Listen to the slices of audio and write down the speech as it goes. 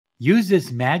Use this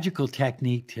magical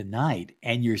technique tonight,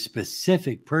 and your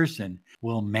specific person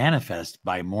will manifest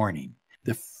by morning.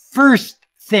 The first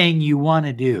thing you want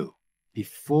to do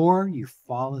before you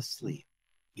fall asleep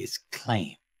is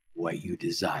claim what you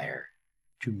desire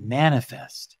to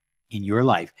manifest in your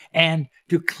life, and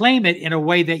to claim it in a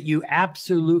way that you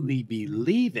absolutely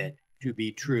believe it to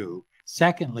be true.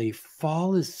 Secondly,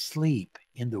 fall asleep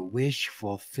in the wish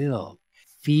fulfilled.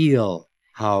 Feel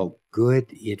how good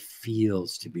it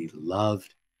feels to be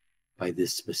loved by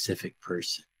this specific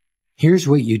person. Here's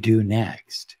what you do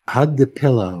next. Hug the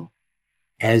pillow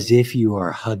as if you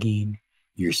are hugging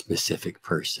your specific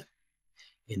person.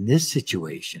 In this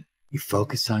situation, you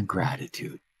focus on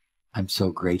gratitude. I'm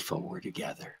so grateful we're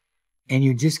together. And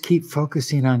you just keep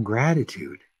focusing on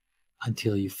gratitude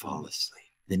until you fall asleep.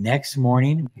 The next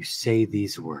morning, you say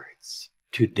these words: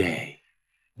 today,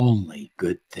 only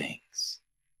good things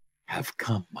have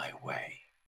come my way.